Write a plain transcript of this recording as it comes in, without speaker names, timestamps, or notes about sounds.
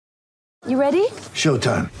You ready?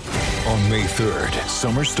 Showtime. On May 3rd,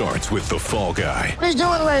 summer starts with The Fall Guy. Let's do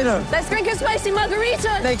it later. Let's drink a spicy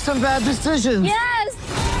margarita. Make some bad decisions.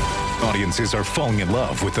 Yes! Audiences are falling in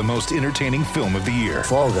love with the most entertaining film of the year.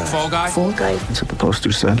 Fall Guy. Fall Guy? Fall guy. That's what the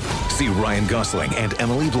poster said. See Ryan Gosling and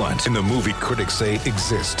Emily Blunt in the movie critics say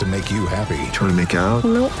exists to make you happy. Trying to make it out?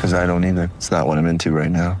 Nope. Because I don't either. It's not what I'm into right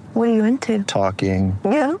now. What are you into? Talking.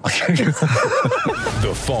 Yeah.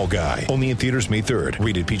 The Fall Guy. Only in theaters May 3rd.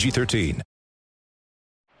 Rated PG-13.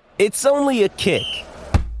 It's only a kick,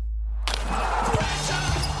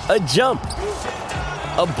 a jump,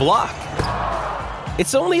 a block.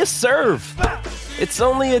 It's only a serve. It's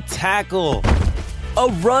only a tackle, a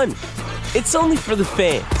run. It's only for the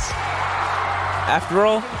fans. After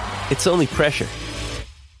all, it's only pressure.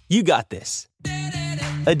 You got this.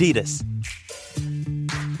 Adidas.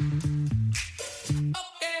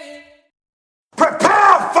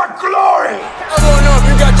 Prepare for glory! I don't know if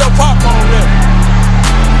you got your popcorn ready.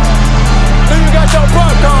 Do you got your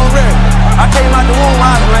popcorn ready? I came out the womb,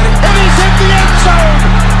 I was ready. And he's hit the end zone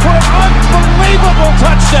for an unbelievable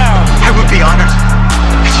touchdown. I would be honored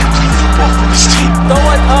if you played football for this team. Throw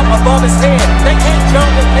it up above his head. They can't jump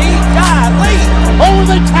with me. Golly. Oh,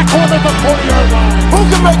 they tackle him at the 40-yard line. Who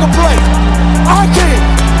can make a play? I can.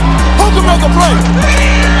 Who can make a play?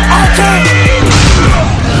 I can.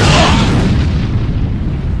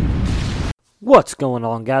 What's going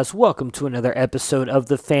on, guys? Welcome to another episode of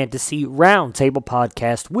the Fantasy Roundtable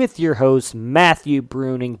Podcast with your host, Matthew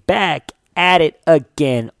Bruning, back at it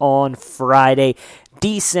again on Friday,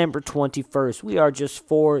 December 21st. We are just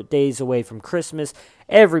 4 days away from Christmas.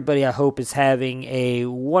 Everybody, I hope, is having a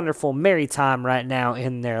wonderful, merry time right now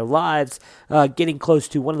in their lives, getting close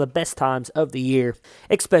to one of the best times of the year,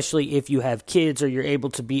 especially if you have kids or you're able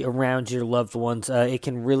to be around your loved ones. It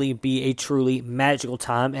can really be a truly magical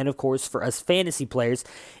time, and of course, for us fantasy players,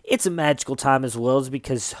 it's a magical time as well,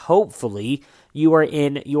 because hopefully you are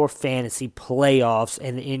in your fantasy playoffs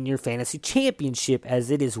and in your fantasy championship,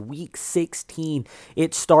 as it is week 16.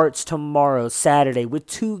 It starts tomorrow, Saturday, with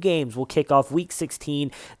 2 games. We'll kick off week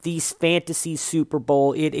 16, the Fantasy Super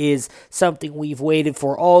Bowl. It is something we've waited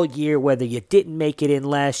for all year, whether you didn't make it in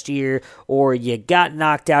last year, or you got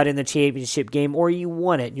knocked out in the championship game, or you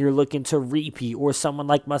won it and you're looking to repeat, or someone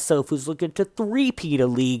like myself who's looking to three-peat a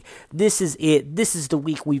league. This is it. This is the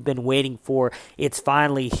week we've been waiting for. It's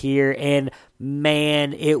finally here, and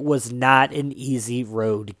man, it was not an easy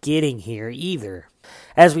road getting here either.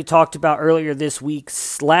 As we talked about earlier this week,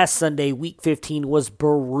 last Sunday, week 15, was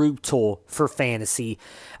brutal for fantasy.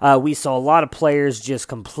 We saw a lot of players just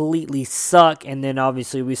completely suck, and then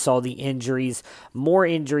obviously we saw the injuries. More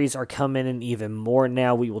injuries are coming, and even more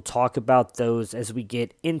now. We will talk about those as we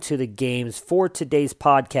get into the games. For today's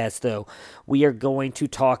podcast, though, we are going to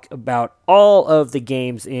talk about all of the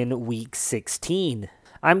games in week 16.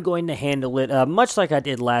 I'm going to handle it much like I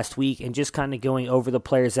did last week, and just kind of going over the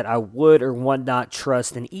players that I would or would not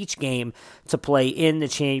trust in each game to play in the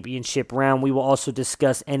championship round. We will also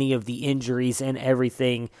discuss any of the injuries and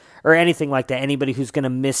everything, or anything like that. Anybody who's going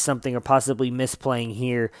to miss something or possibly miss playing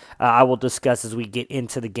here, I will discuss as we get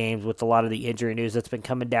into the games with a lot of the injury news that's been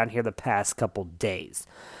coming down here the past couple days.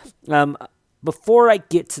 Before I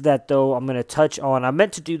get to that, though, I'm going to touch on, I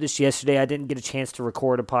meant to do this yesterday. I didn't get a chance to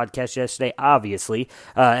record a podcast yesterday, obviously,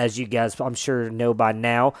 as you guys, I'm sure, know by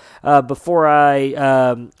now. Before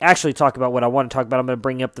I actually talk about what I want to talk about, I'm going to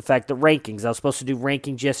bring up the fact that rankings. I was supposed to do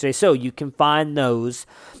rankings yesterday, so you can find those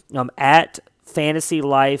at Fantasy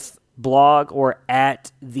Life blog or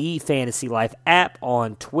at the Fantasy Life app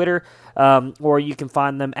on Twitter. Or you can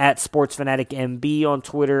find them at Sports Fanatic MB on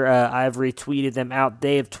Twitter. I've retweeted them out.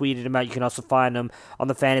 They have tweeted them out. You can also find them on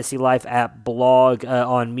the Fantasy Life app blog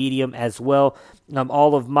on Medium as well.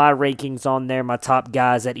 All of my rankings on there, my top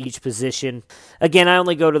guys at each position. Again, I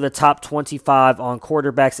only go to the top 25 on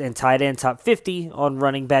quarterbacks and tight end, top 50 on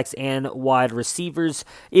running backs and wide receivers.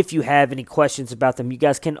 If you have any questions about them, you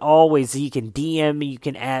guys can always, you can DM me, you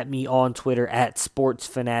can at me on Twitter at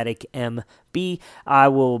SportsFanaticMB. I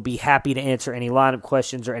will be happy to answer any lineup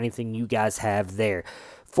questions or anything you guys have there.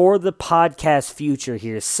 For the podcast future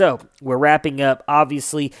here. So, we're wrapping up.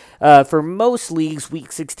 Obviously, for most leagues, Week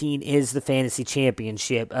 16 is the Fantasy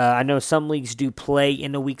Championship. I know some leagues do play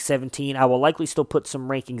into Week 17. I will likely still put some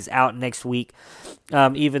rankings out next week,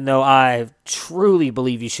 even though I truly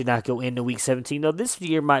believe you should not go into Week 17. Though this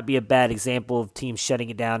year might be a bad example of teams shutting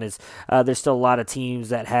it down, as there's still a lot of teams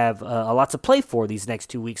that have a lot to play for these next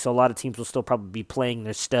 2 weeks. So, a lot of teams will still probably be playing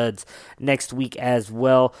their studs next week as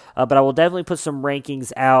well. But I will definitely put some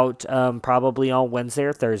rankings out probably on Wednesday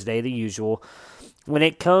or Thursday, the usual. when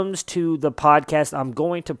it comes to the podcast, I'm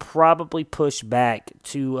going to probably push back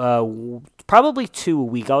to probably 2 a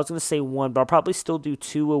week. I was going to say 1, but I'll probably still do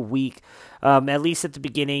 2 a week. At least at the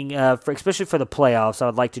beginning, especially for the playoffs, I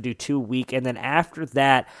would like to do 2 a week. And then after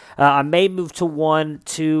that, I may move to 1,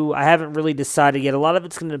 2. I haven't really decided yet. A lot of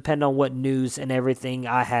it's going to depend on what news and everything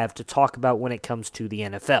I have to talk about when it comes to the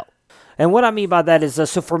NFL. And what I mean by that is,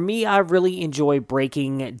 so for me, I really enjoy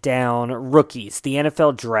breaking down rookies, the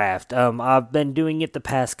NFL draft. I've been doing it the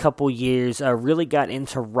past couple years. I really got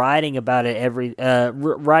into writing about it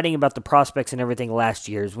writing about the prospects and everything last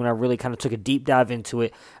year is when I really kind of took a deep dive into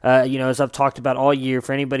it. As I've talked about all year,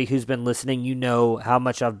 for anybody who's been listening, you know how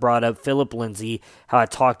much I've brought up Philip Lindsay, how I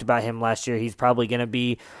talked about him last year. He's probably going to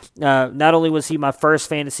be, not only was he my first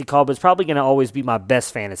fantasy call, but it's probably going to always be my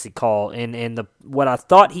best fantasy call in what I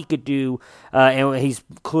thought he could do. And he's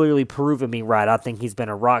clearly proven me right. I think he's been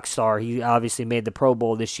a rock star. He obviously made the Pro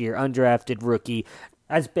Bowl this year, undrafted rookie.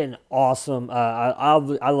 That's been awesome. I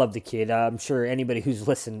love the kid. I'm sure anybody who's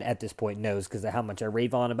listened at this point knows because of how much I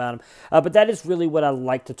rave on about him. But that is really what I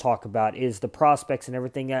like to talk about is the prospects and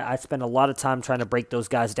everything. I spend a lot of time trying to break those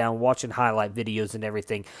guys down, watching highlight videos and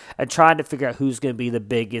everything, and trying to figure out who's going to be the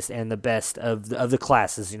biggest and the best of the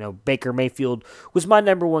classes. Baker Mayfield was my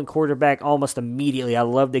number 1 quarterback almost immediately. I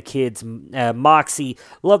love the kid's moxie,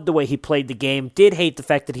 loved the way he played the game. Did hate the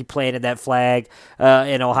fact that he planted that flag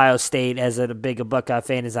in Ohio State as a big Buckeye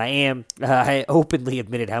fan as I am. I openly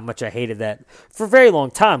admitted how much I hated that for a very long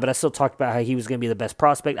time, but I still talked about how he was going to be the best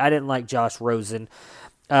prospect. I didn't like Josh Rosen.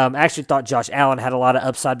 I actually thought Josh Allen had a lot of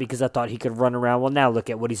upside because I thought he could run around. Well, now look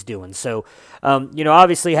at what he's doing. So,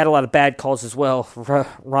 obviously had a lot of bad calls as well,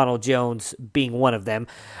 Ronald Jones being one of them.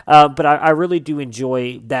 But I really do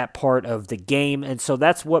enjoy that part of the game. And so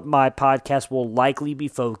that's what my podcast will likely be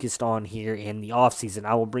focused on here in the offseason.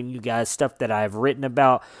 I will bring you guys stuff that I've written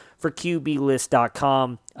about for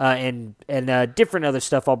QBlist.com and different other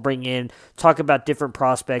stuff I'll bring in, talk about different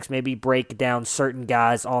prospects, maybe break down certain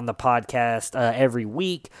guys on the podcast every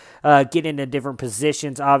week, get into different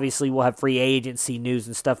positions. Obviously, we'll have free agency news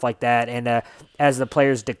and stuff like that, and as the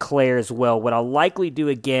players declare as well. What I'll likely do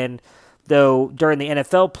again, though, during the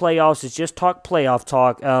NFL playoffs is just talk playoff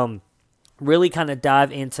talk. Really kind of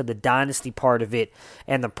dive into the dynasty part of it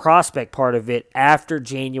and the prospect part of it after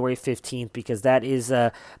January 15th because that is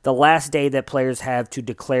the last day that players have to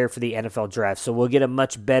declare for the NFL draft. So we'll get a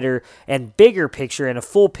much better and bigger picture and a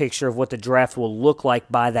full picture of what the draft will look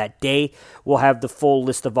like by that day. We'll have the full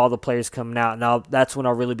list of all the players coming out, and that's when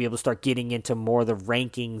I'll really be able to start getting into more of the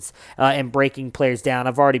rankings and breaking players down.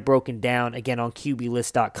 I've already broken down, again, on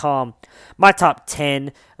QBlist.com, my top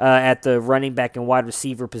 10 at the running back and wide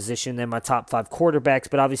receiver position, then my top 5 quarterbacks,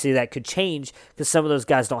 but obviously that could change because some of those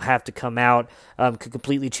guys don't have to come out, could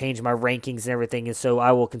completely change my rankings and everything, and so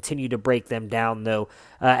I will continue to break them down, though,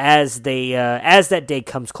 as that day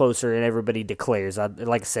comes closer and everybody declares.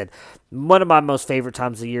 Like I said, one of my most favorite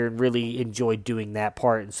times of the year and really enjoy doing that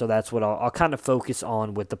part, and so that's what I'll kind of focus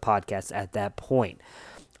on with the podcast at that point.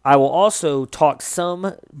 I will also talk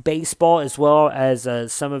some baseball as well as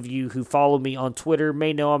some of you who follow me on Twitter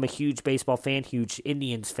may know I'm a huge baseball fan, huge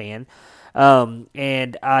Indians fan.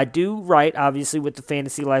 And I do write, obviously, with the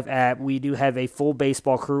Fantasy Life app. We do have a full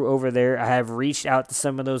baseball crew over there. I have reached out to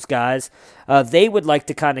some of those guys. They would like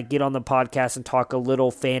to kind of get on the podcast and talk a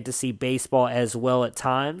little fantasy baseball as well at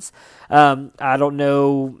times. I don't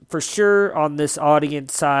know for sure on this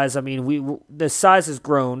audience size. I mean, the size has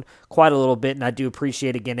grown quite a little bit, and I do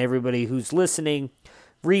appreciate, again, everybody who's listening,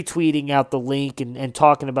 retweeting out the link and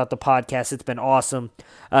talking about the podcast. It's been awesome.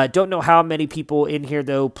 Don't know how many people in here,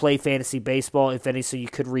 though, play fantasy baseball, if any, so you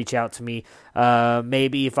could reach out to me.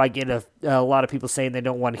 Maybe if I get a lot of people saying they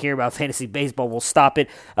don't want to hear about fantasy baseball, we'll stop it.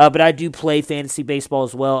 But I do play fantasy baseball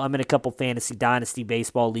as well. I'm in a couple fantasy dynasty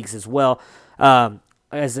baseball leagues as well.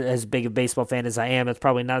 As big a baseball fan as I am, it's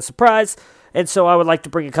probably not a surprise. And so I would like to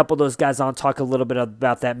bring a couple of those guys on, talk a little bit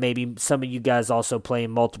about that. Maybe some of you guys also play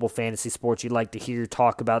in multiple fantasy sports you'd like to hear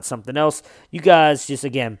talk about something else. You guys just,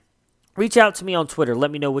 again, reach out to me on Twitter.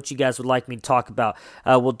 Let me know what you guys would like me to talk about.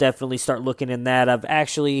 We'll definitely start looking in that. I've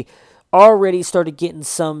actually already started getting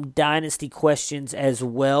some dynasty questions as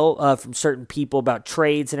well from certain people about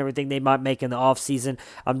trades and everything they might make in the offseason.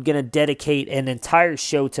 I'm going to dedicate an entire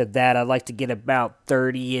show to that. I'd like to get about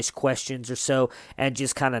 30-ish questions or so and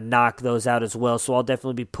just kind of knock those out as well. So I'll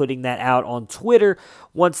definitely be putting that out on Twitter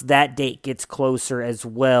once that date gets closer as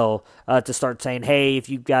well, to start saying, hey, if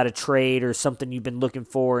you've got a trade or something you've been looking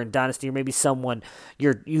for in Dynasty, or maybe someone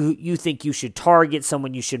you think you should target,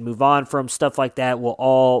 someone you should move on from, stuff like that will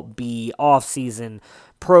all be off-season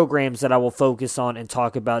programs that I will focus on and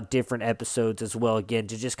talk about different episodes as well, again,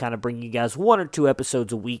 to just kind of bring you guys 1 or 2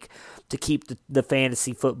 episodes a week to keep the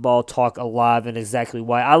fantasy football talk alive, and exactly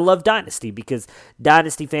why I love Dynasty, because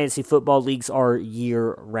Dynasty fantasy football leagues are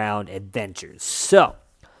year-round adventures. So,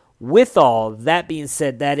 with all that being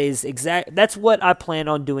said, that's what I plan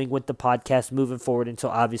on doing with the podcast moving forward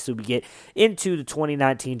until obviously we get into the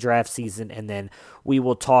 2019 draft season, and then we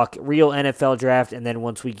will talk real NFL draft, and then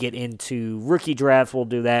once we get into rookie drafts, we'll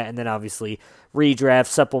do that, and then obviously redraft,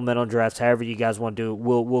 supplemental drafts, however you guys want to do it.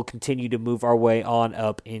 We'll continue to move our way on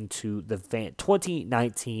up into the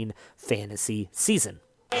 2019 fantasy season.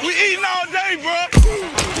 We eating all day, bro.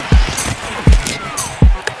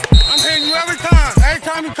 I'm hitting you every time. Every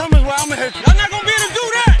time you come is where I'm gonna hit you. I'm not gonna be able to do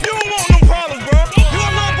that. You don't want no problems, bro. You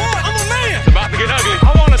are my boy. I'm a man. It's about to get ugly.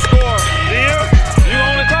 I want to score. Yeah. You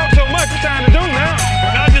only talk so much. It's time to do now.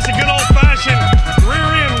 Not just a good old-fashioned rear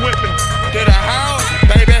end whipping. To the house,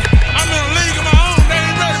 baby. I'm in a league of my own. They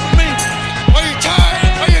ain't ready for me. Are you tired?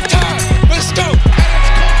 Are you tired? Let's go.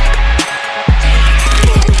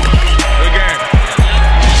 Good game.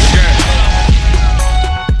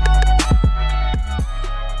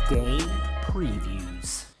 Game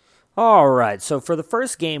previews. All right, so for the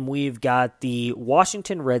first game, we've got the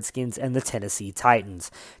Washington Redskins and the Tennessee Titans.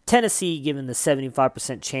 Tennessee given the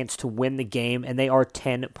 75% chance to win the game, and they are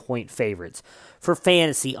 10-point favorites. For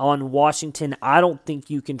fantasy, on Washington, I don't think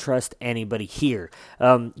you can trust anybody here.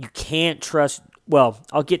 You can't trust... Well,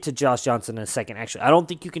 I'll get to Josh Johnson in a second, actually. I don't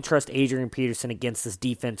think you can trust Adrian Peterson against this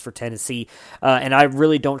defense for Tennessee, and I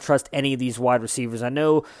really don't trust any of these wide receivers. I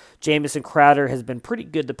know Jamison Crowder has been pretty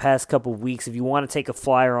good the past couple of weeks. If you want to take a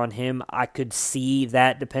flyer on him, I could see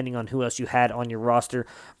that depending on who else you had on your roster,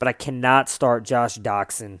 but I cannot start Josh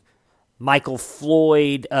Doxson, Michael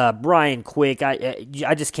Floyd, Brian Quick.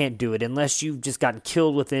 I just can't do it unless you've just gotten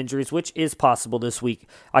killed with injuries, which is possible this week.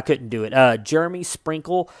 I couldn't do it. Jeremy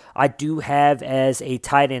Sprinkle, I do have as a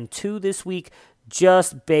tight end 2 this week,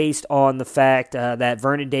 just based on the fact that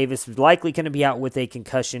Vernon Davis is likely going to be out with a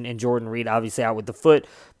concussion, and Jordan Reed obviously out with the foot.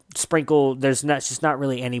 Sprinkle, there's just not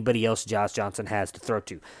really anybody else Josh Johnson has to throw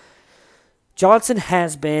to. Johnson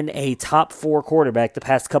has been a top 4 quarterback the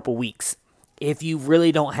past couple weeks. If you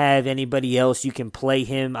really don't have anybody else, you can play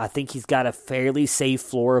him. I think he's got a fairly safe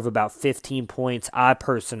floor of about 15 points. I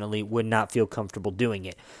personally would not feel comfortable doing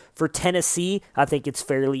it. For Tennessee, I think it's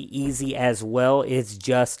fairly easy as well. It's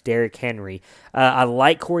just Derrick Henry. I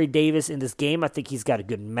like Corey Davis in this game. I think he's got a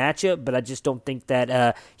good matchup, but I just don't think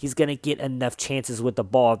that he's going to get enough chances with the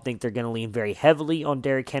ball. I think they're going to lean very heavily on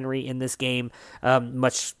Derrick Henry in this game,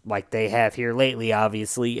 much like they have here lately,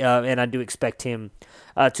 obviously, and I do expect him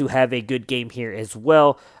to have a good game here as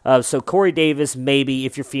well. So Corey Davis, maybe,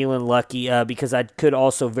 if you're feeling lucky, because I could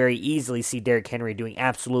also very easily see Derrick Henry doing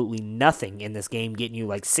absolutely nothing in this game, getting you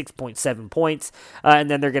like 6.7 points, and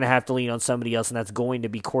then they're going to have to lean on somebody else, and that's going to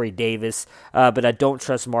be Corey Davis, but I don't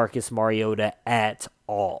trust Marcus Mariota at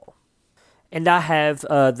all. And I have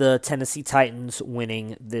the Tennessee Titans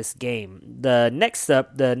winning this game. The next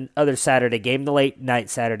up, the other Saturday game, the late night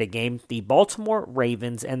Saturday game, the Baltimore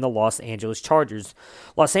Ravens and the Los Angeles Chargers.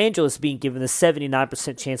 Los Angeles being given the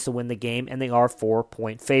 79% chance to win the game, and they are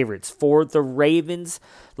 4-point favorites. For the Ravens,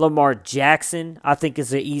 Lamar Jackson, I think,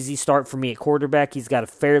 is an easy start for me at quarterback. He's got a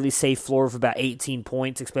fairly safe floor of about 18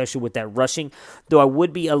 points, especially with that rushing. Though I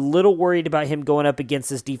would be a little worried about him going up against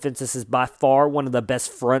this defense. This is by far one of the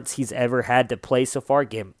best fronts he's ever had to play so far.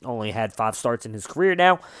 Again, only had 5 starts in his career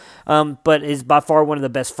now, but is by far one of the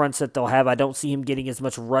best fronts that they'll have. I don't see him getting as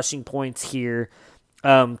much rushing points here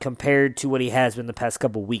compared to what he has been the past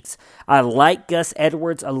couple weeks. I like Gus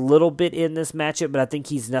Edwards a little bit in this matchup, but I think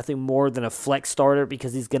he's nothing more than a flex starter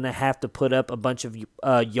because he's going to have to put up a bunch of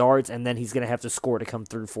yards, and then he's going to have to score to come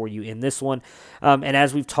through for you in this one. And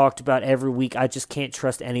as we've talked about every week, I just can't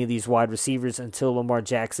trust any of these wide receivers until Lamar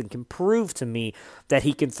Jackson can prove to me that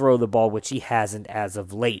he can throw the ball, which he hasn't as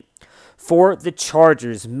of late. For the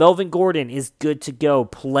Chargers, Melvin Gordon is good to go.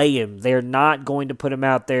 Play him. They're not going to put him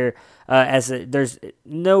out there there's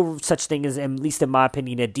no such thing as, at least in my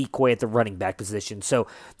opinion, a decoy at the running back position. So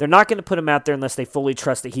they're not going to put him out there unless they fully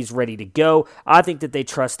trust that he's ready to go. I think that they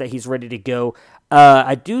trust that he's ready to go.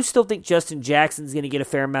 I do still think Justin Jackson's going to get a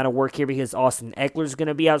fair amount of work here because Austin Eckler's going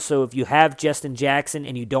to be out. So if you have Justin Jackson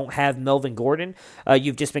and you don't have Melvin Gordon,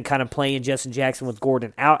 you've just been kind of playing Justin Jackson with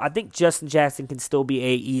Gordon out. I think Justin Jackson can still be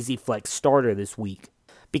a easy flex starter this week.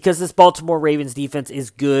 Because this Baltimore Ravens defense is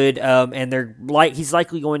good, and he's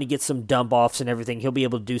likely going to get some dump-offs and everything. He'll be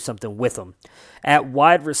able to do something with them. At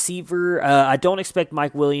wide receiver, I don't expect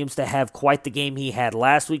Mike Williams to have quite the game he had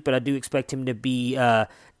last week, but I do expect him to be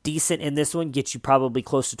decent in this one, get you probably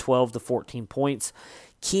close to 12 to 14 points.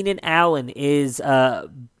 Keenan Allen is,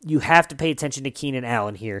 you have to pay attention to Keenan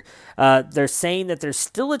Allen here. They're saying that there's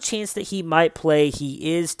still a chance that he might play.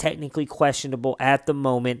 He is technically questionable at the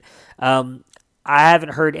moment. I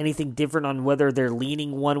haven't heard anything different on whether they're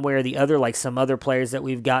leaning one way or the other, like some other players that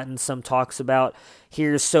we've gotten some talks about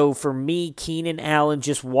here. So for me, Keenan Allen,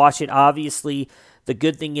 just watch it. Obviously, the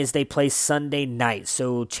good thing is they play Sunday night,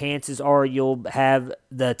 so chances are you'll have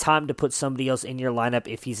the time to put somebody else in your lineup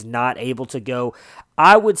if he's not able to go.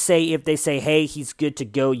 I would say if they say, hey, he's good to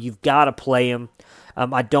go, you've got to play him.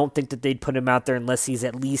 I don't think that they'd put him out there unless he's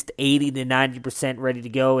at least 80 to 90% ready to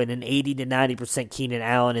go, and an 80 to 90% Keenan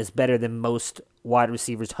Allen is better than most wide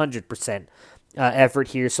receivers' 100% effort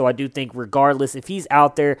here. So I do think regardless, if he's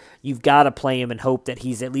out there, you've got to play him and hope that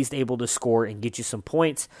he's at least able to score and get you some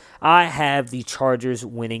points. I have the Chargers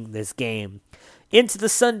winning this game. Into the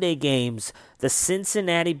Sunday games, the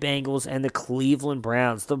Cincinnati Bengals and the Cleveland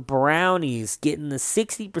Browns. The Brownies getting the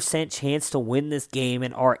 60% chance to win this game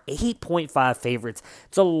and are 8.5 favorites.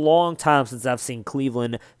 It's a long time since I've seen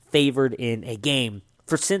Cleveland favored in a game.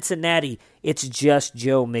 For Cincinnati, it's just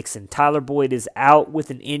Joe Mixon. Tyler Boyd is out with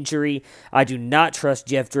an injury. I do not trust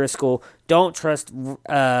Jeff Driscoll. Don't trust,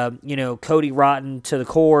 Cody Rotten to the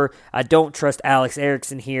core. I don't trust Alex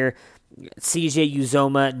Erickson here. CJ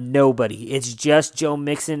Uzoma, nobody. It's just Joe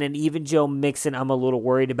Mixon, and even Joe Mixon I'm a little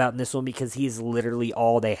worried about in this one because he's literally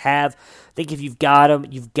all they have. I think if you've got him,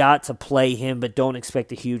 you've got to play him, but don't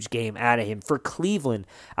expect a huge game out of him. For Cleveland,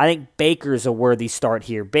 I think Baker's a worthy start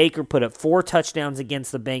here. Baker put up 4 touchdowns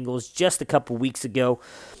against the Bengals just a couple weeks ago.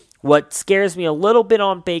 What scares me a little bit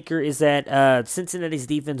on Baker is that Cincinnati's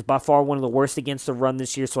defense by far one of the worst against the run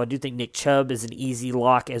this year, so I do think Nick Chubb is an easy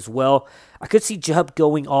lock as well. I could see Chubb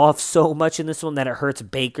going off so much in this one that it hurts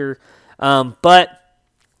Baker. But,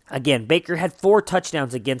 again, Baker had 4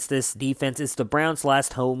 touchdowns against this defense. It's the Browns'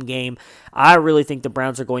 last home game. I really think the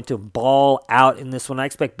Browns are going to ball out in this one. I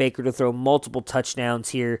expect Baker to throw multiple touchdowns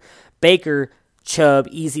here. Baker, Chubb,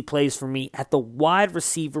 easy plays for me. At the wide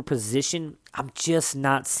receiver position, I'm just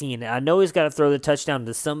not seeing it. I know he's got to throw the touchdown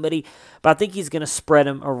to somebody, but I think he's going to spread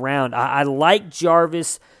him around. I like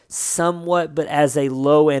Jarvis somewhat, but as a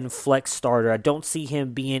low-end flex starter. I don't see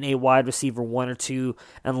him being a wide receiver 1 or 2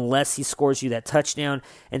 unless he scores you that touchdown.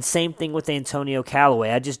 And same thing with Antonio Callaway.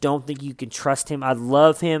 I just don't think you can trust him. I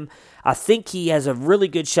love him. I think he has a really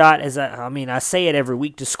good shot, I say it every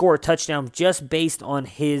week, to score a touchdown just based on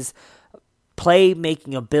his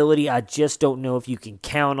play-making ability. I just don't know if you can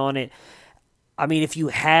count on it. If you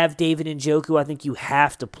have David Njoku, I think you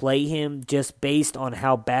have to play him just based on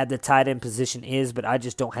how bad the tight end position is, but I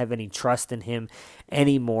just don't have any trust in him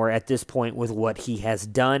anymore at this point with what he has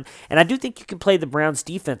done. And I do think you can play the Browns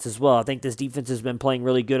defense as well. I think this defense has been playing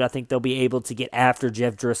really good. I think they'll be able to get after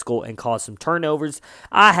Jeff Driscoll and cause some turnovers.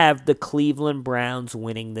 I have the Cleveland Browns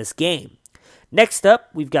winning this game. Next up,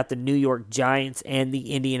 we've got the New York Giants and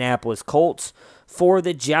the Indianapolis Colts. For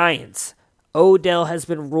the Giants, Odell has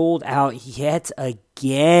been ruled out yet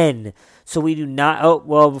again. So we do not...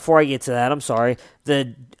 before I get to that, I'm sorry.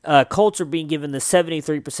 The Colts are being given the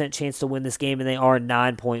 73% chance to win this game, and they are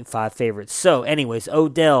 9.5 favorites. So, anyways,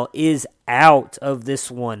 Odell is out of this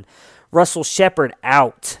one. Russell Shepard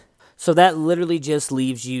out. So that literally just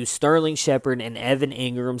leaves you Sterling Shepard and Evan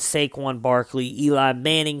Ingram, Saquon Barkley, Eli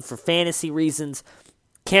Manning for fantasy reasons.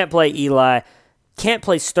 Can't play Eli. Can't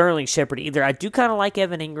play Sterling Shepard either. I do kind of like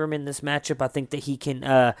Evan Ingram in this matchup. I think that he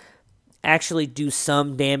can actually do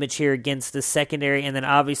some damage here against the secondary. And then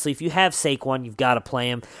obviously if you have Saquon, you've got to play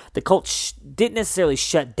him. The Colts didn't necessarily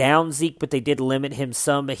shut down Zeke, but they did limit him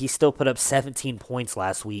some, but he still put up 17 points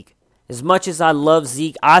last week. As much as I love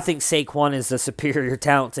Zeke, I think Saquon is a superior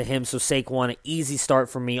talent to him, so Saquon, an easy start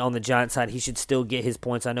for me on the Giants side. He should still get his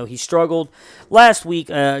points. I know he struggled last week,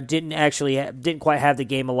 didn't quite have the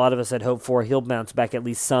game a lot of us had hoped for. He'll bounce back at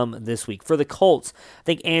least some this week. For the Colts, I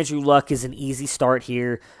think Andrew Luck is an easy start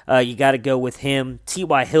here. You got to go with him.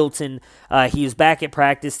 T.Y. Hilton, he is back at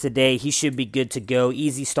practice today. He should be good to go.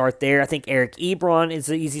 Easy start there. I think Eric Ebron is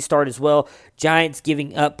an easy start as well. Giants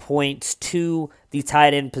giving up points to the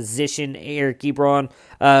tight end position. Eric Ebron,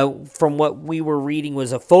 from what we were reading,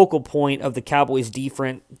 was a focal point of the Cowboys'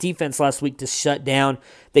 defense last week to shut down.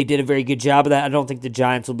 They did a very good job of that. I don't think the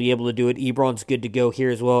Giants will be able to do it. Ebron's good to go here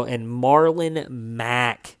as well. And Marlon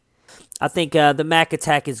Mack. I think the Mack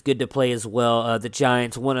attack is good to play as well. The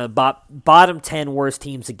Giants, one of the bottom 10 worst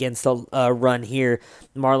teams against the run here.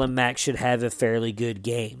 Marlon Mack should have a fairly good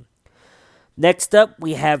game. Next up,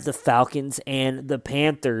 we have the Falcons and the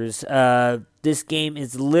Panthers. This game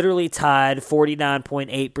is literally tied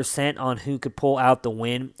 49.8% on who could pull out the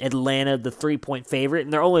win. Atlanta, the 3-point favorite,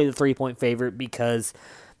 and they're only the 3-point favorite because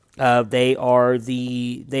They are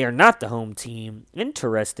not the home team.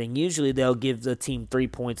 Interesting. Usually they'll give the team 3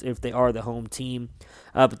 points if they are the home team.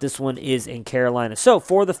 But this one is in Carolina. So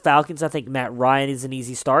for the Falcons, I think Matt Ryan is an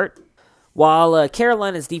easy start. While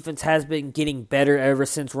Carolina's defense has been getting better ever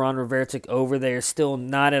since Ron Rivera took over, they are still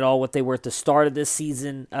not at all what they were at the start of this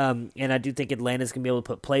season. And I do think Atlanta's going to be able to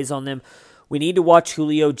put plays on them. We need to watch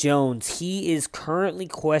Julio Jones. He is currently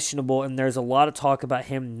questionable, and there's a lot of talk about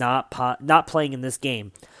him not playing in this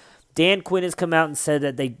game. Dan Quinn has come out and said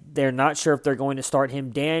that they're not sure if they're going to start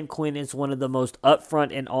him. Dan Quinn is one of the most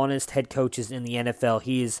upfront and honest head coaches in the NFL.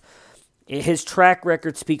 His track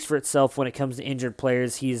record speaks for itself when it comes to injured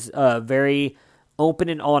players. He's very open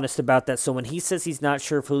and honest about that. So when he says he's not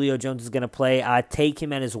sure if Julio Jones is going to play, I take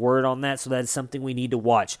him at his word on that, so that is something we need to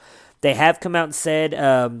watch. They have come out and said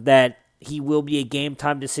that he will be a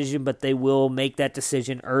game-time decision, but they will make that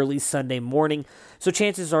decision early Sunday morning. So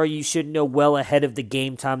chances are you should know well ahead of the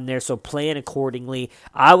game time there, so plan accordingly.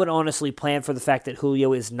 I would honestly plan for the fact that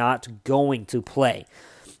Julio is not going to play.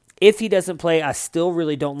 If he doesn't play, I still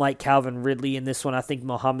really don't like Calvin Ridley in this one. I think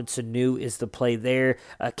Mohamed Sanu is the play there.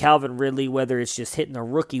 Calvin Ridley, whether it's just hitting the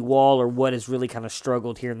rookie wall or what, has really kind of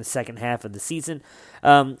struggled here in the second half of the season.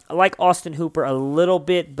 I like Austin Hooper a little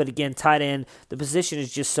bit, but again, tight end, the position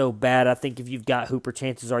is just so bad. I think if you've got Hooper,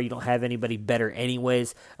 chances are you don't have anybody better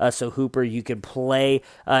anyways. So Hooper, you can play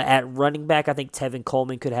at running back. I think Tevin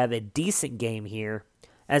Coleman could have a decent game here,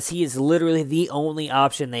 as he is literally the only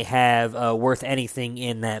option they have worth anything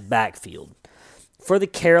in that backfield. For the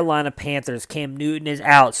Carolina Panthers, Cam Newton is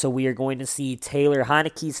out, so we are going to see Taylor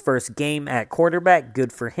Heineke's first game at quarterback.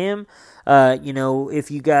 Good for him.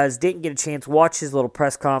 If you guys didn't get a chance, watch his little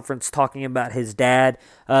press conference talking about his dad.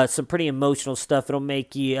 Some pretty emotional stuff. It'll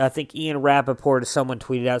make you, I think Ian Rappaport or someone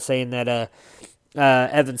tweeted out saying that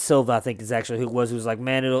Evan Silva, I think is actually who it was like,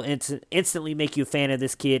 man, it'll instantly make you a fan of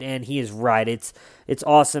this kid, and he is right. It's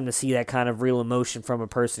awesome to see that kind of real emotion from a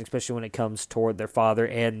person, especially when it comes toward their father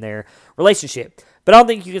and their relationship. But I don't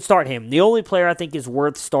think you can start him. The only player I think is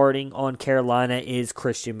worth starting on Carolina is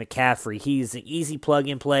Christian McCaffrey. He's an easy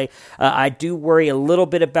plug-and play. I do worry a little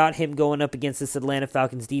bit about him going up against this Atlanta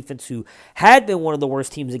Falcons defense, who had been one of the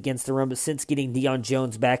worst teams against the run, but since getting Deion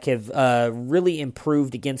Jones back have really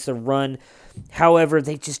improved against the run. However,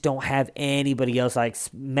 they just don't have anybody else. I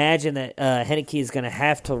imagine that Heinicke is going to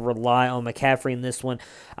have to rely on McCaffrey in this one.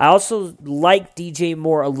 I also like DJ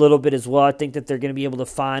Moore a little bit as well. I think that they're going to be able to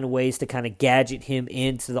find ways to kind of gadget him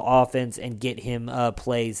into the offense and get him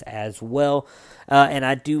plays as well. And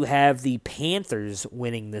I do have the Panthers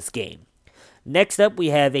winning this game. Next up, we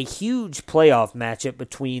have a huge playoff matchup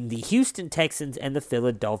between the Houston Texans and the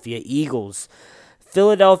Philadelphia Eagles.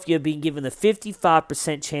 Philadelphia being given the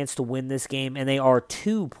 55% chance to win this game, and they are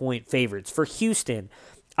 2-point favorites. For Houston,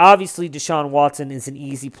 obviously Deshaun Watson is an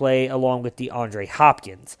easy play along with DeAndre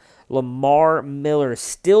Hopkins. Lamar Miller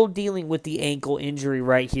still dealing with the ankle injury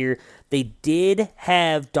right here. They did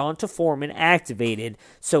have Donta Foreman activated,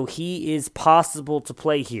 so he is possible to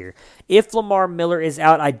play here. If Lamar Miller is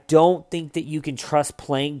out, I don't think that you can trust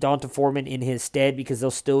playing Donta Foreman in his stead because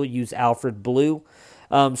they'll still use Alfred Blue.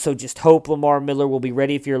 So just hope Lamar Miller will be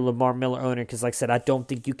ready if you're a Lamar Miller owner, because like I said, I don't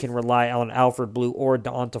think you can rely on Alfred Blue or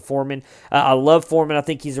Donta Foreman. I love Foreman. I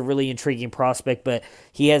think he's a really intriguing prospect, but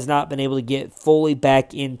he has not been able to get fully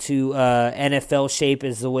back into NFL shape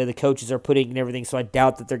as the way the coaches are putting and everything, so I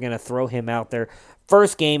doubt that they're going to throw him out there.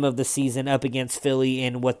 First game of the season up against Philly,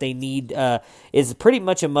 and what they need is pretty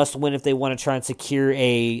much a must-win if they want to try and secure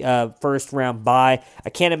a first-round bye. I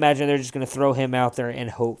can't imagine they're just going to throw him out there and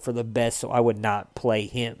hope for the best, so I would not play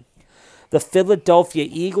him. The Philadelphia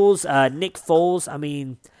Eagles, Nick Foles,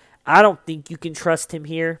 I don't think you can trust him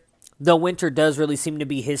here. Though winter does really seem to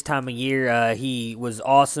be his time of year. He was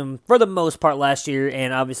awesome for the most part last year,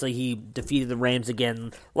 and obviously he defeated the Rams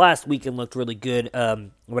again last week and looked really good,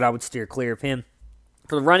 but I would steer clear of him.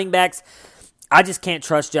 For the running backs, I just can't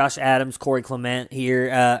trust Josh Adams, Corey Clement here.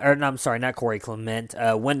 Not Corey Clement.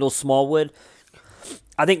 Wendell Smallwood.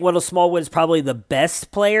 I think Wendell Smallwood is probably the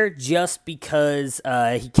best player just because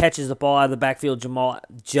he catches the ball out of the backfield.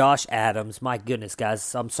 Josh Adams. My goodness,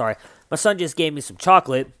 guys. I'm sorry. My son just gave me some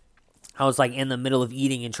chocolate. I was in the middle of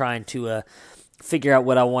eating and trying to figure out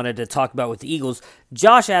what I wanted to talk about with the Eagles.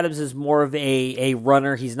 Josh Adams is more of a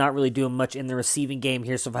runner. He's not really doing much in the receiving game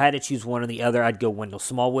here, so if I had to choose one or the other, I'd go Wendell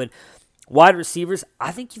Smallwood. Wide receivers,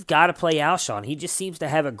 I think you've got to play Alshon. He just seems to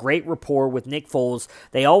have a great rapport with Nick Foles.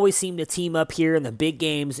 They always seem to team up here in the big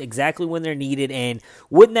games exactly when they're needed, and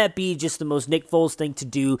wouldn't that be just the most Nick Foles thing to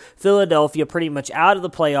do? Philadelphia, pretty much out of the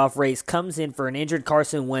playoff race, comes in for an injured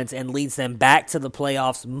Carson Wentz and leads them back to the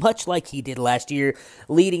playoffs, much like he did last year,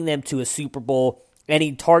 leading them to a Super Bowl. and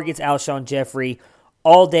he targets Alshon Jeffrey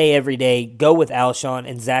all day, every day. Go with Alshon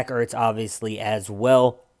and Zach Ertz, obviously, as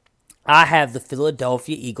well. I have the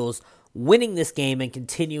Philadelphia Eagles winning this game and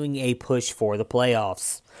continuing a push for the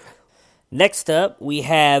playoffs. Next up, we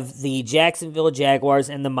have the Jacksonville Jaguars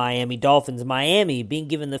and the Miami Dolphins. Miami being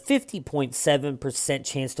given the 50.7%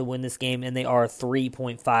 chance to win this game, and they are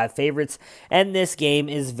 3.5 favorites. And this game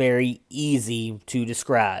is very easy to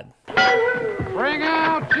describe. Bring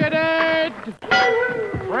out your dead!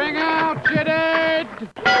 Bring out your dead!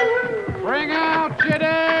 Bring out your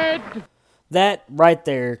dead! That right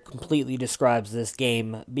there completely describes this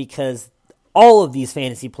game because all of these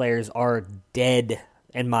fantasy players are dead.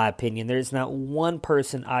 In my opinion, there's not one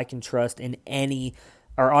person I can trust in any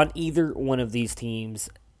or on either one of these teams.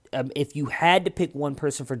 If you had to pick one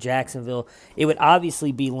person for Jacksonville, it would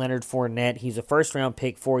obviously be Leonard Fournette. He's a first-round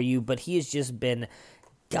pick for you, but he has just been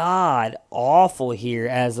god-awful here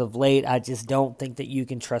as of late. I just don't think that you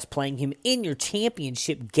can trust playing him in your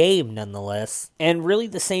championship game nonetheless. And really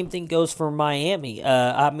the same thing goes for Miami.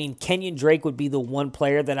 Kenyon Drake would be the one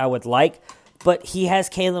player that I would like, but he has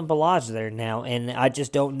Kalen Ballage there now, and I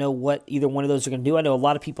just don't know what either one of those are going to do. I know a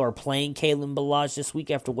lot of people are playing Kalen Ballage this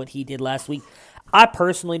week after what he did last week. I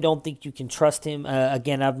personally don't think you can trust him.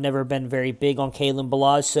 Again, I've never been very big on Kalen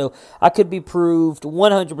Ballage, so I could be proved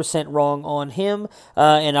 100% wrong on him,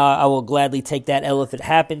 and I will gladly take that L if it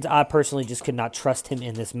happens. I personally just could not trust him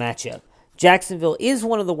in this matchup. Jacksonville is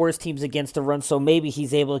one of the worst teams against the run, so maybe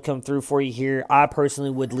he's able to come through for you here. I personally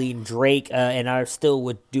would lean Drake, and I still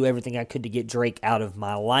would do everything I could to get Drake out of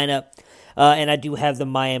my lineup. And I do have the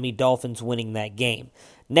Miami Dolphins winning that game.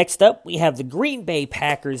 Next up, we have the Green Bay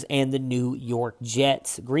Packers and the New York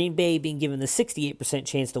Jets. Green Bay being given the 68%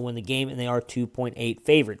 chance to win the game, and they are 2.8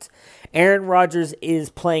 favorites. Aaron Rodgers is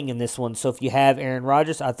playing in this one, so if you have Aaron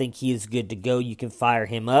Rodgers, I think he is good to go. You can fire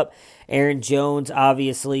him up. Aaron Jones,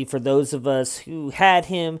 obviously, for those of us who had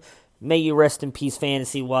him, may you rest in peace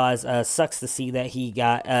fantasy-wise. Sucks to see that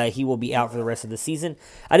he will be out for the rest of the season.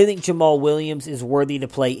 I do think Jamal Williams is worthy to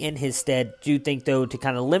play in his stead. Do think, though, to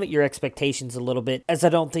kind of limit your expectations a little bit, as I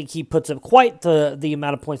don't think he puts up quite the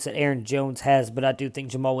amount of points that Aaron Jones has, but I do think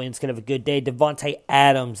Jamal Williams can have a good day. Devontae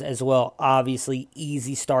Adams as well, obviously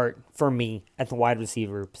easy start for me at the wide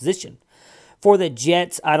receiver position. For the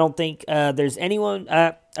Jets, I don't think there's anyone.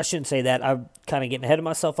 I shouldn't say that. I'm kind of getting ahead of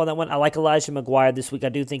myself on that one. I like Elijah McGuire this week. I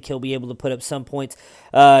do think he'll be able to put up some points.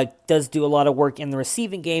 Does do a lot of work in the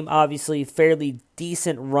receiving game. Obviously, fairly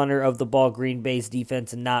decent runner of the ball. Green Bay's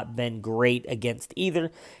defense has not been great against either.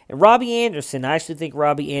 And Robbie Anderson, I actually think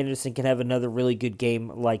Robbie Anderson can have another really good game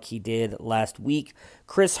like he did last week.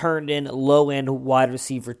 Chris Herndon, low-end wide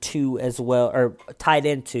receiver 2 as well, or tight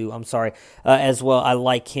end 2, as well. I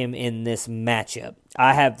like him in this matchup.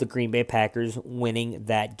 I have the Green Bay Packers winning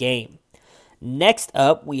that game. Next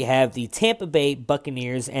up, we have the Tampa Bay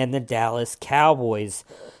Buccaneers and the Dallas Cowboys.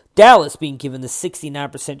 Dallas being given the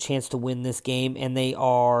 69% chance to win this game, and they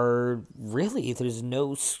are really, there's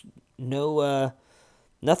nothing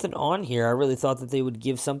on here. I really thought that they would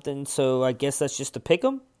give something, so I guess that's just to pick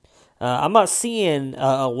them. I'm not seeing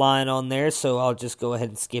a line on there, so I'll just go ahead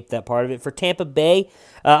and skip that part of it. For Tampa Bay,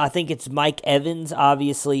 I think it's Mike Evans,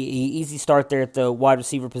 obviously. Easy start there at the wide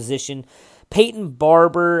receiver position. Peyton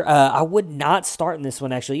Barber, I would not start in this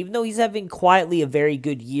one, actually. Even though he's having quietly a very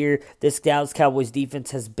good year, this Dallas Cowboys defense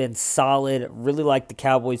has been solid. Really like the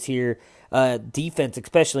Cowboys here. Defense,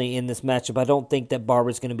 especially in this matchup. I don't think that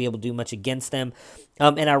Barber's going to be able to do much against them.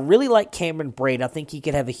 And I really like Cameron Brate. I think he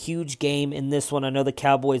could have a huge game in this one. I know the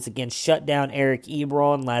Cowboys, again, shut down Eric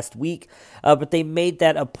Ebron last week, but they made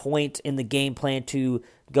that a point in the game plan to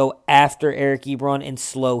go after Eric Ebron and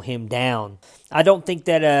slow him down. I don't think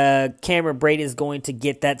that Cameron Brate is going to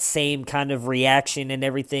get that same kind of reaction and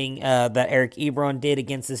everything that Eric Ebron did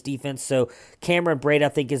against this defense. So Cameron Brate, I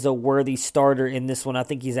think, is a worthy starter in this one. I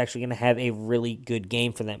think he's actually going to have a really good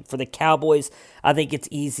game for them. For the Cowboys, I think it's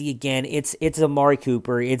easy again. It's Amari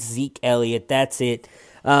Cooper. It's Zeke Elliott. That's it.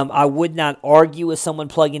 I would not argue with someone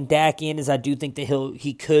plugging Dak in, as I do think that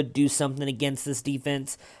he could do something against this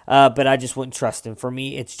defense, but I just wouldn't trust him. For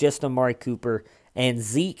me, it's just Amari Cooper and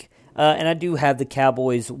Zeke, and I do have the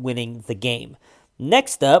Cowboys winning the game.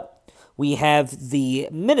 Next up, we have the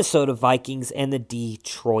Minnesota Vikings and the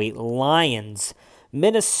Detroit Lions.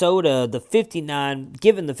 Minnesota,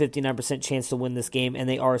 given the 59% chance to win this game, and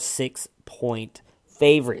they are 6-point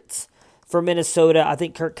favorites. For Minnesota, I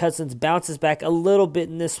think Kirk Cousins bounces back a little bit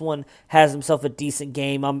in this one, has himself a decent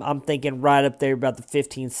game. I'm thinking right up there about the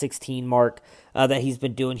 15-16 mark that he's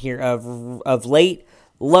been doing here of late.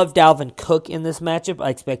 Love Dalvin Cook in this matchup. I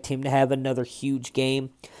expect him to have another huge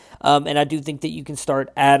game. And I do think that you can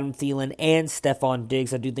start Adam Thielen and Stephon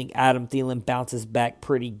Diggs. I do think Adam Thielen bounces back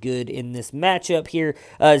pretty good in this matchup here,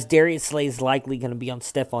 as Darius Slay is likely going to be on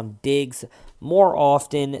Stephon Diggs more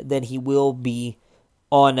often than he will be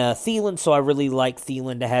on Thielen, so I really like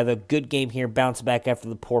Thielen to have a good game here, bounce back after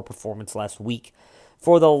the poor performance last week.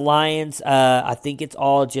 For the Lions, I think it's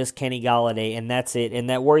all just Kenny Golladay, and that's it. And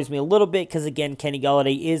that worries me a little bit because, again, Kenny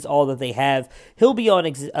Golladay is all that they have. He'll be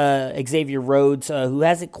on Xavier Rhodes, who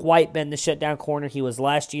hasn't quite been the shutdown corner he was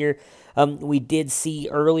last year. We did see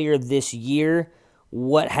earlier this year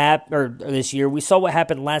what happened, or this year, we saw what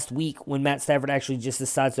happened last week when Matt Stafford actually just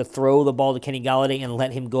decides to throw the ball to Kenny Golladay and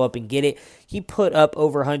let him go up and get it. He put up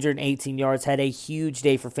over 118 yards, had a huge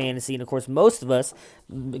day for fantasy, and of course most of us,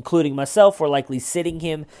 including myself, were likely sitting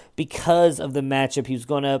him because of the matchup. He was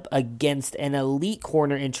going up against an elite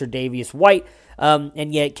corner in Tre'Davious White,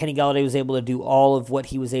 and yet Kenny Golladay was able to do all of what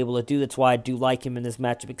he was able to do. That's why I do like him in this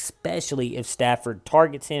matchup, especially if Stafford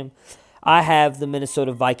targets him. I have the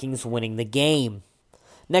Minnesota Vikings winning the game.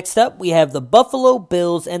 Next up, we have the Buffalo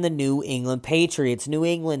Bills and the New England Patriots. New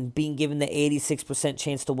England being given the 86%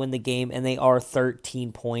 chance to win the game, and they are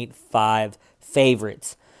 13.5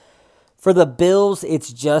 favorites. For the Bills,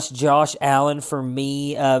 it's just Josh Allen for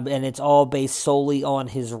me, and it's all based solely on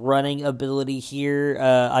his running ability here.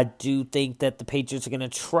 I do think that the Patriots are going to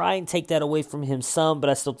try and take that away from him some, but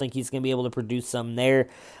I still think he's going to be able to produce some there.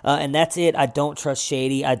 And that's it. I don't trust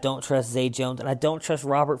Shady. I don't trust Zay Jones, and I don't trust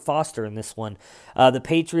Robert Foster in this one. The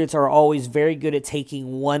Patriots are always very good at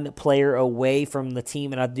taking one player away from the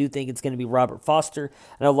team, and I do think it's going to be Robert Foster.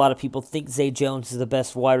 I know a lot of people think Zay Jones is the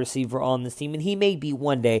best wide receiver on this team, and he may be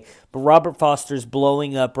one day, but Robert Foster's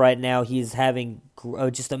blowing up right now. He's having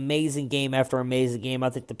just amazing game after amazing game. I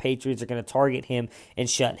think the Patriots are going to target him and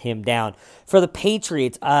shut him down. For the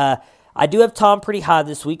Patriots, I do have Tom pretty high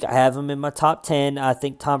this week. I have him in my top 10. I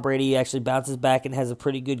think Tom Brady actually bounces back and has a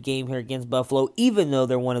pretty good game here against Buffalo, even though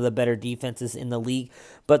they're one of the better defenses in the league.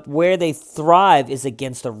 But where they thrive is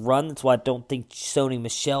against a run. That's why I don't think Sony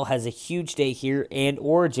Michel has a huge day here, and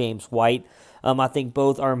or James White. I think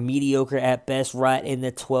both are mediocre at best, right in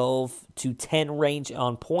the 12 to 10 range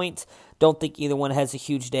on points. Don't think either one has a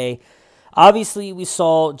huge day. Obviously, we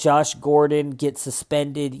saw Josh Gordon get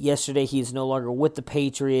suspended yesterday. He is no longer with the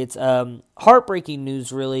Patriots. Heartbreaking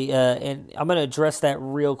news, really, and I'm going to address that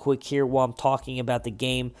real quick here while I'm talking about the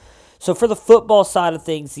game. So for the football side of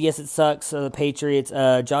things, yes, it sucks. The Patriots,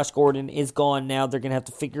 Josh Gordon is gone now. They're going to have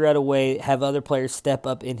to figure out a way, have other players step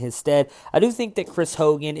up in his stead. I do think that Chris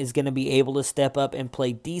Hogan is going to be able to step up and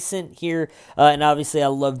play decent here. And obviously, I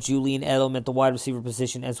love Julian Edelman at the wide receiver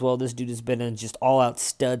position as well. This dude has been a just all-out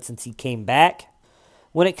stud since he came back.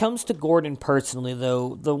 When it comes to Gordon personally,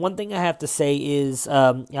 though, the one thing I have to say is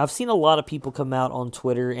I've seen a lot of people come out on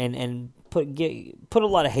Twitter and put a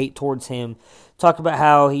lot of hate towards him, talk about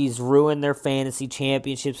how he's ruined their fantasy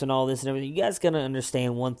championships and all this and everything. You guys got to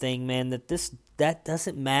understand one thing, man, that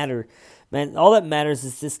doesn't matter. Man, all that matters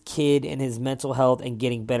is this kid and his mental health and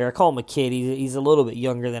getting better. I call him a kid. He's a little bit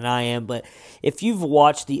younger than I am, but if you've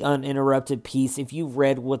watched the Uninterrupted piece, if you've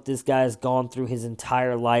read what this guy has gone through his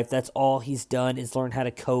entire life, that's all he's done is learn how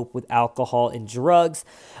to cope with alcohol and drugs.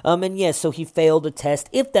 And yes, so he failed a test.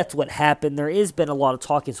 If that's what happened, there has been a lot of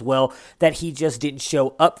talk as well that he just didn't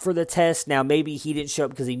show up for the test. Now, maybe he didn't show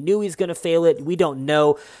up because he knew he was going to fail it. We don't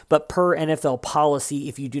know, but per NFL policy,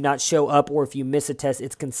 if you do not show up or if you miss a test,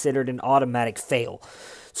 it's considered an automatic fail.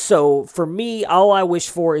 So for me, all I wish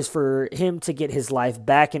for is for him to get his life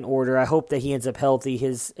back in order. I hope that he ends up healthy.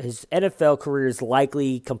 His NFL career is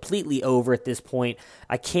likely completely over at this point.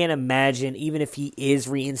 I can't imagine, even if he is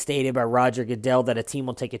reinstated by Roger Goodell, that a team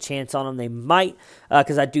will take a chance on him. They might,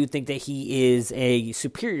 because I do think that he is a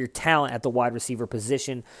superior talent at the wide receiver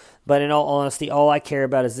position. But in all honesty, all I care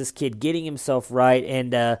about is this kid getting himself right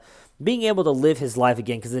and being able to live his life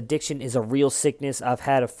again, because addiction is a real sickness. I've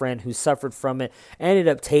had a friend who suffered from it, ended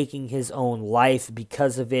up taking his own life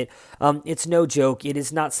because of it. It's no joke. It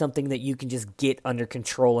is not something that you can just get under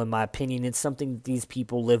control, in my opinion. It's something that these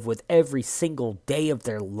people live with every single day of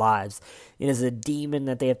their lives. It is a demon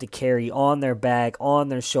that they have to carry on their back, on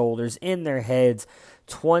their shoulders, in their heads,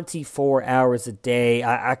 24 hours a day.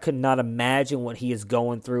 I could not imagine what he is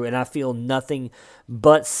going through, and I feel nothing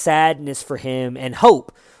but sadness for him and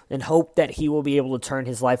hope that he will be able to turn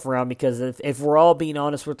his life around, because if we're all being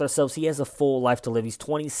honest with ourselves, he has a full life to live. He's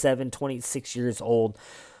 27, 26 years old.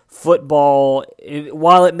 Football,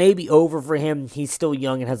 while it may be over for him, he's still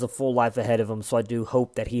young and has a full life ahead of him, so I do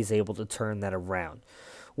hope that he's able to turn that around.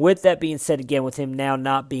 With that being said, again, with him now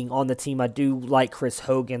not being on the team, I do like Chris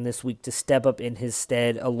Hogan this week to step up in his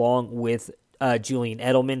stead along with Julian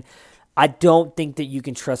Edelman. I don't think that you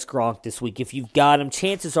can trust Gronk this week. If you've got him,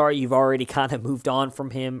 chances are you've already kind of moved on from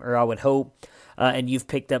him, or I would hope, and you've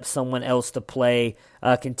picked up someone else to play,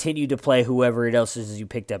 continue to play whoever it else is you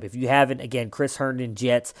picked up. If you haven't, again, Chris Herndon,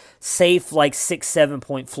 Jets, safe like 6-7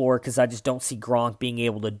 point floor because I just don't see Gronk being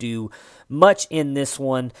able to do much in this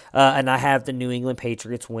one, and I have the New England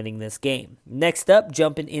Patriots winning this game. Next up,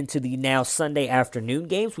 jumping into the now Sunday afternoon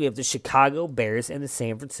games, we have the Chicago Bears and the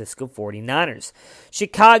San Francisco 49ers.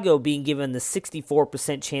 Chicago being given the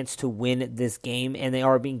 64% chance to win this game, and they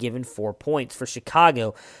are being given 4 points for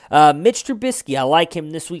Chicago. Mitch Trubisky, I like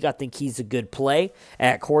him this week. I think he's a good play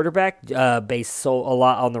at quarterback, based a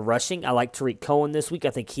lot on the rushing. I like Tariq Cohen this week. I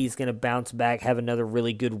think he's going to bounce back, have another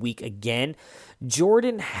really good week again.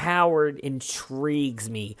 Jordan Howard intrigues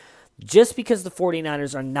me. Just because the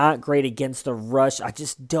 49ers are not great against the rush, I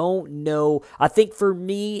just don't know. I think for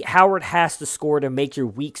me, Howard has to score to make your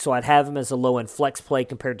week, so I'd have him as a low-end flex play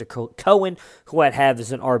compared to Cohen, who I'd have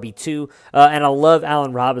as an RB2. And I love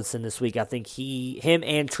Allen Robinson this week. I think him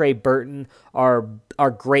and Trey Burton are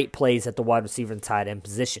great plays at the wide receiver and tight end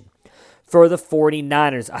position. For the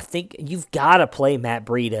 49ers, I think you've got to play Matt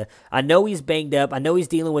Breida. I know he's banged up. I know he's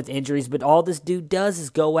dealing with injuries, but all this dude does is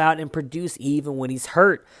go out and produce even when he's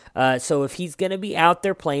hurt. So if he's going to be out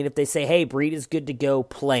there playing, if they say, hey, Breida's good to go,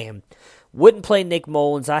 play him. Wouldn't play Nick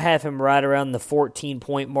Mullins. I have him right around the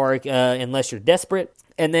 14-point mark unless you're desperate.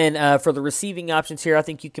 And then for the receiving options here, I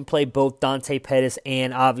think you can play both Dante Pettis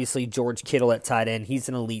and obviously George Kittle at tight end. He's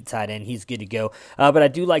an elite tight end. He's good to go. But I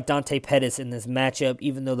do like Dante Pettis in this matchup,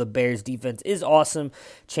 even though the Bears defense is awesome.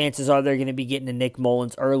 Chances are they're going to be getting to Nick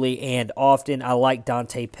Mullins early and often. I like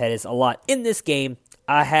Dante Pettis a lot in this game.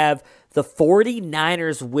 I have the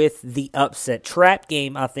 49ers with the upset trap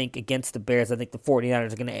game, I think, against the Bears. I think the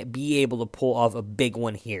 49ers are going to be able to pull off a big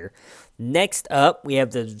one here. Next up, we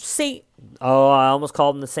have I almost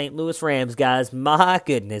called them the St. Louis Rams, guys. My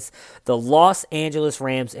goodness. The Los Angeles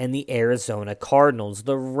Rams and the Arizona Cardinals.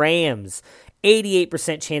 The Rams,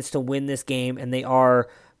 88% chance to win this game, and they are,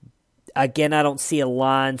 again, I don't see a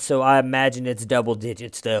line, so I imagine it's double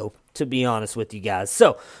digits, though, to be honest with you guys.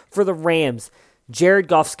 So, for the Rams, Jared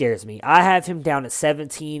Goff scares me. I have him down at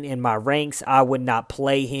 17 in my ranks. I would not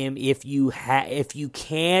play him. If you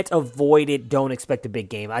can't avoid it, don't expect a big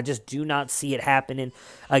game. I just do not see it happening.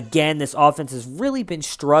 Again, this offense has really been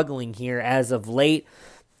struggling here as of late.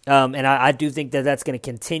 And I do think that that's going to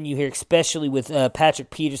continue here, especially with Patrick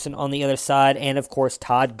Peterson on the other side and, of course,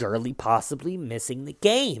 Todd Gurley possibly missing the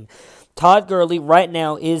game. Todd Gurley right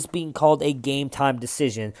now is being called a game-time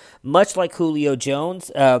decision. Much like Julio Jones,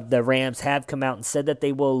 the Rams have come out and said that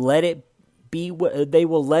they will let it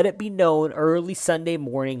be known early Sunday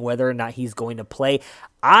morning whether or not he's going to play.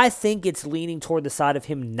 I think it's leaning toward the side of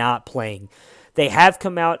him not playing. They have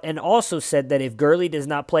come out and also said that if Gurley does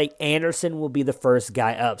not play, Anderson will be the first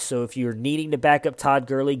guy up. So if you're needing to back up Todd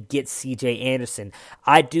Gurley, get C.J. Anderson.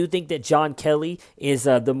 I do think that John Kelly is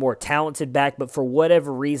the more talented back, but for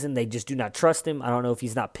whatever reason, they just do not trust him. I don't know if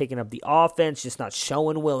he's not picking up the offense, just not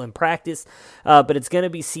showing well in practice, but it's going to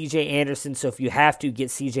be C.J. Anderson, so if you have to,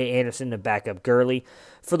 get C.J. Anderson to back up Gurley.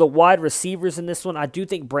 For the wide receivers in this one, I do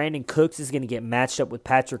think Brandon Cooks is going to get matched up with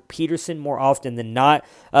Patrick Peterson more often than not,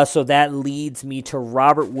 so that leads me to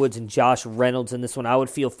Robert Woods and Josh Reynolds in this one. I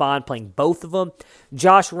would feel fine playing both of them.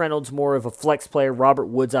 Josh Reynolds, more of a flex player. Robert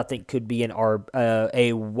Woods, I think, could be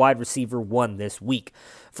a wide receiver one this week.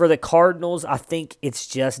 For the Cardinals, I think it's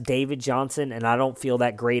just David Johnson, and I don't feel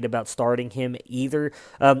that great about starting him either.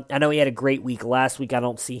 I know he had a great week last week. I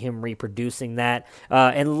don't see him reproducing that.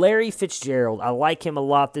 And Larry Fitzgerald, I like him a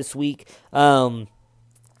lot this week.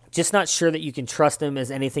 Just not sure that you can trust him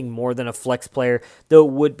as anything more than a flex player, though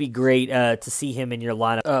it would be great to see him in your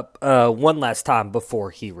lineup one last time before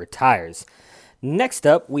he retires. Next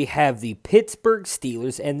up, we have the Pittsburgh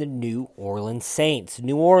Steelers and the New Orleans Saints.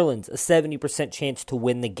 New Orleans, a 70% chance to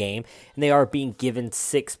win the game, and they are being given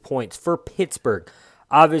 6 points for Pittsburgh.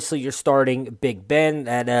 Obviously, you're starting Big Ben.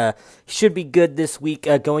 That should be good this week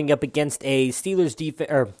going up against a Saints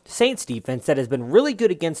defense that has been really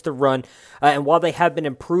good against the run. And while they have been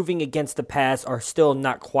improving against the pass, are still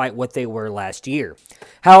not quite what they were last year.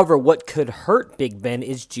 However, what could hurt Big Ben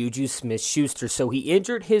is Juju Smith-Schuster. So he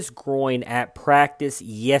injured his groin at practice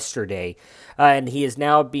yesterday, and he is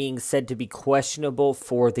now being said to be questionable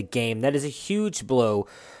for the game. That is a huge blow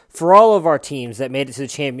for all of our teams that made it to the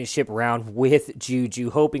championship round with Juju,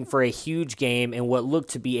 hoping for a huge game and what looked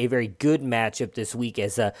to be a very good matchup this week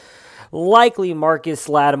as Likely Marcus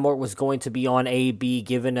Lattimore was going to be on AB,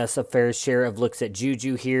 giving us a fair share of looks at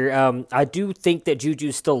Juju here. I do think that Juju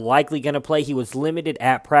is still likely going to play. He was limited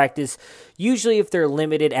at practice. Usually if they're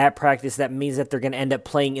limited at practice, that means that they're going to end up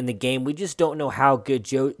playing in the game. We just don't know how good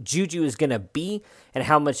Juju is going to be and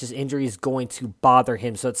how much his injury is going to bother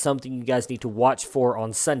him. So it's something you guys need to watch for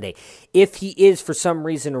on Sunday. If he is for some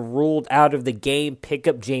reason ruled out of the game, pick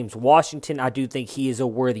up James Washington. I do think he is a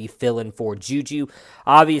worthy fill-in for Juju.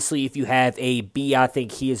 Obviously, if you have a B, I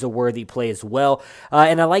think he is a worthy play as well.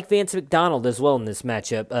 And I like Vance McDonald as well in this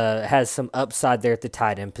matchup. Has some upside there at the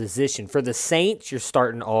tight end position. For the Saints, you're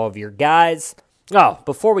starting all of your guys. Oh,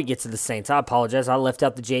 before we get to the Saints, I apologize. I left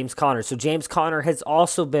out the James Conner. So James Conner has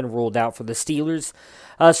also been ruled out for the Steelers.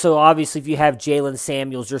 So obviously, if you have Jalen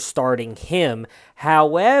Samuels, you're starting him.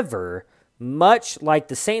 However, much like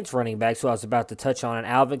the Saints running backs, who I was about to touch on, and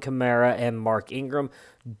Alvin Kamara and Mark Ingram,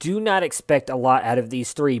 do not expect a lot out of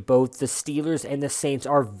these three. Both the Steelers and the Saints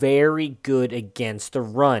are very good against the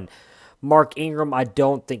run. Mark Ingram, I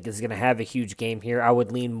don't think is going to have a huge game here. I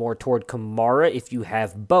would lean more toward Kamara if you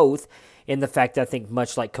have both, in the fact that I think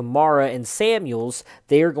much like Kamara and Samuels,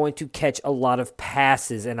 they are going to catch a lot of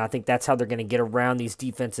passes, and I think that's how they're going to get around these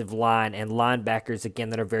defensive line and linebackers,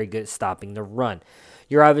 again, that are very good at stopping the run.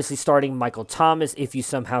 You're obviously starting Michael Thomas if you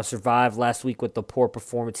somehow survived last week with the poor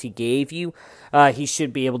performance he gave you. He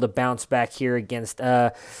should be able to bounce back here against,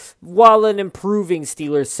 while an improving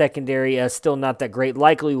Steelers secondary, still not that great.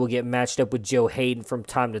 Likely will get matched up with Joe Hayden from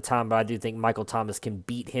time to time, but I do think Michael Thomas can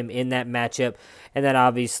beat him in that matchup. And then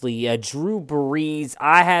obviously Drew Brees,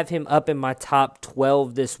 I have him up in my top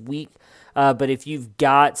 12 this week, but if you've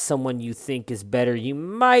got someone you think is better, you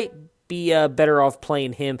might be better off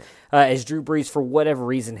playing him, as Drew Brees, for whatever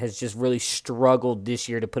reason, has just really struggled this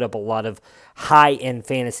year to put up a lot of high-end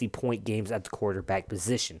fantasy point games at the quarterback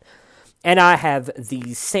position. And I have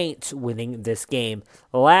the Saints winning this game.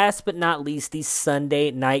 Last but not least, the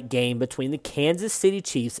Sunday night game between the Kansas City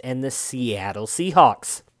Chiefs and the Seattle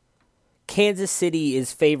Seahawks. Kansas City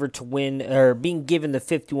is favored to win, or being given the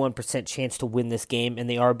 51% chance to win this game, and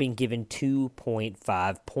they are being given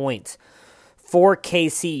 2.5 points. For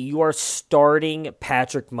KC, you are starting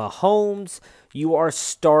Patrick Mahomes. You are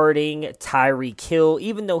starting Tyreek Hill.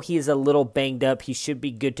 Even though he is a little banged up, he should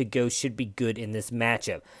be good to go, should be good in this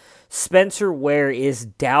matchup. Spencer Ware is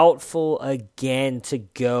doubtful again to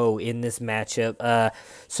go in this matchup.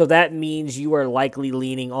 So that means you are likely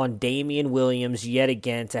leaning on Damian Williams yet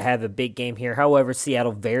again to have a big game here. However,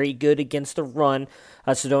 Seattle very good against the run.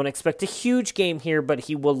 So don't expect a huge game here, but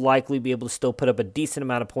he will likely be able to still put up a decent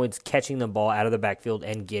amount of points catching the ball out of the backfield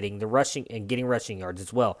and getting rushing yards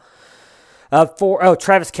as well.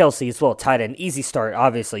 Travis Kelce as well, tight end. Easy start,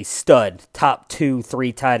 obviously. Stud. Top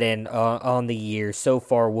 2-3 tight end on the year so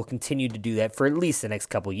far. Will continue to do that for at least the next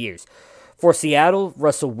couple years. For Seattle,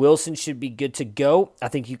 Russell Wilson should be good to go. I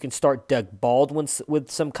think you can start Doug Baldwin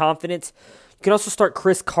with some confidence. You can also start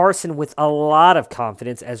Chris Carson with a lot of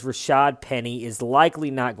confidence, as Rashad Penny is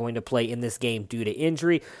likely not going to play in this game due to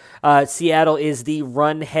injury. Seattle is the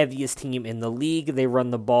run-heaviest team in the league. They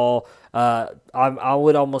run the ball, I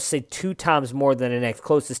would almost say 2 times more than the next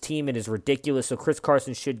closest team. It is ridiculous, so Chris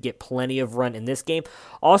Carson should get plenty of run in this game.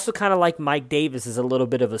 Also, kind of like Mike Davis is a little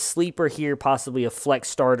bit of a sleeper here, possibly a flex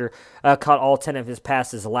starter. Caught all 10 of his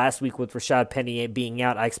passes last week with Rashad Penny being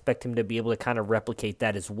out. I expect him to be able to kind of replicate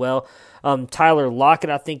that as well. Tyler Lockett,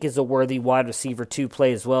 I think, is a worthy wide receiver to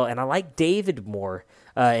play as well, and I like David Moore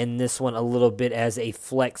in this one a little bit as a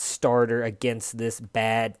flex starter against this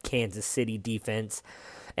bad Kansas City defense.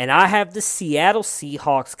 And I have the Seattle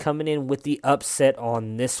Seahawks coming in with the upset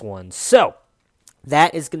on this one. So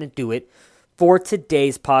that is going to do it for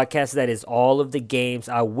today's podcast. That is all of the games.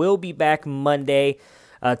 I will be back Monday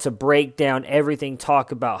to break down everything,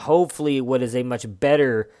 talk about hopefully what is a much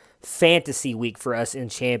better fantasy week for us in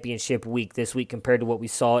championship week this week compared to what we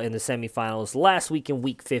saw in the semifinals last week in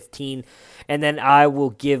week 15. And then I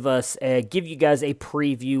will give you guys a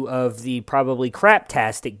preview of the probably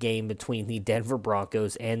craptastic game between the Denver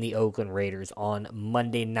Broncos and the Oakland Raiders on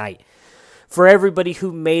Monday night. For everybody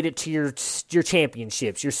who made it to your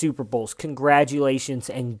championships, your Super Bowls, congratulations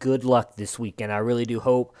and good luck this weekend. I really do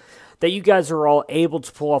hope that you guys are all able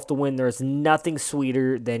to pull off the win. There's nothing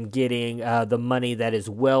sweeter than getting the money that is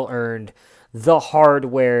well-earned, the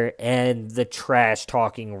hardware, and the trash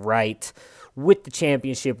talking right with the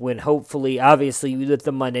championship win. Hopefully, obviously, with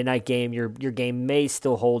the Monday night game, your game may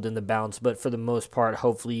still hold in the balance, but for the most part,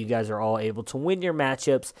 hopefully you guys are all able to win your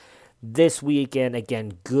matchups this weekend.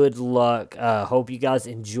 Again, good luck. Hope you guys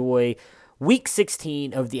enjoy Week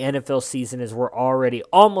 16 of the NFL season as we're already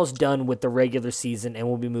almost done with the regular season, and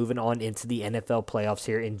we'll be moving on into the NFL playoffs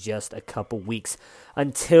here in just a couple weeks.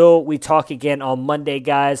 Until we talk again on Monday,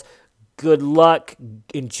 guys, good luck,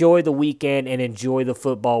 enjoy the weekend, and enjoy the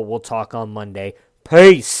football. We'll talk on Monday.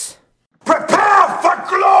 Peace! Prepare for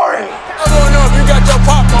glory! I don't know if you got your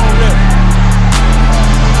popcorn ready.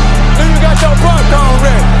 Do you got your popcorn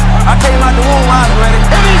ready? I came out the womb, I was ready.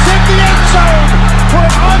 And he's hit the end zone for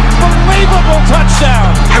an unbelievable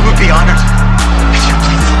touchdown. I would be honored if you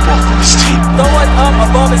played football for this team. Throw it up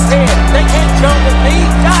above his head. They can't jump with me.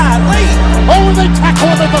 Golly. Oh, they tackle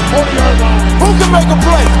him at the 40-yard line. Who can make a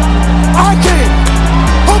play?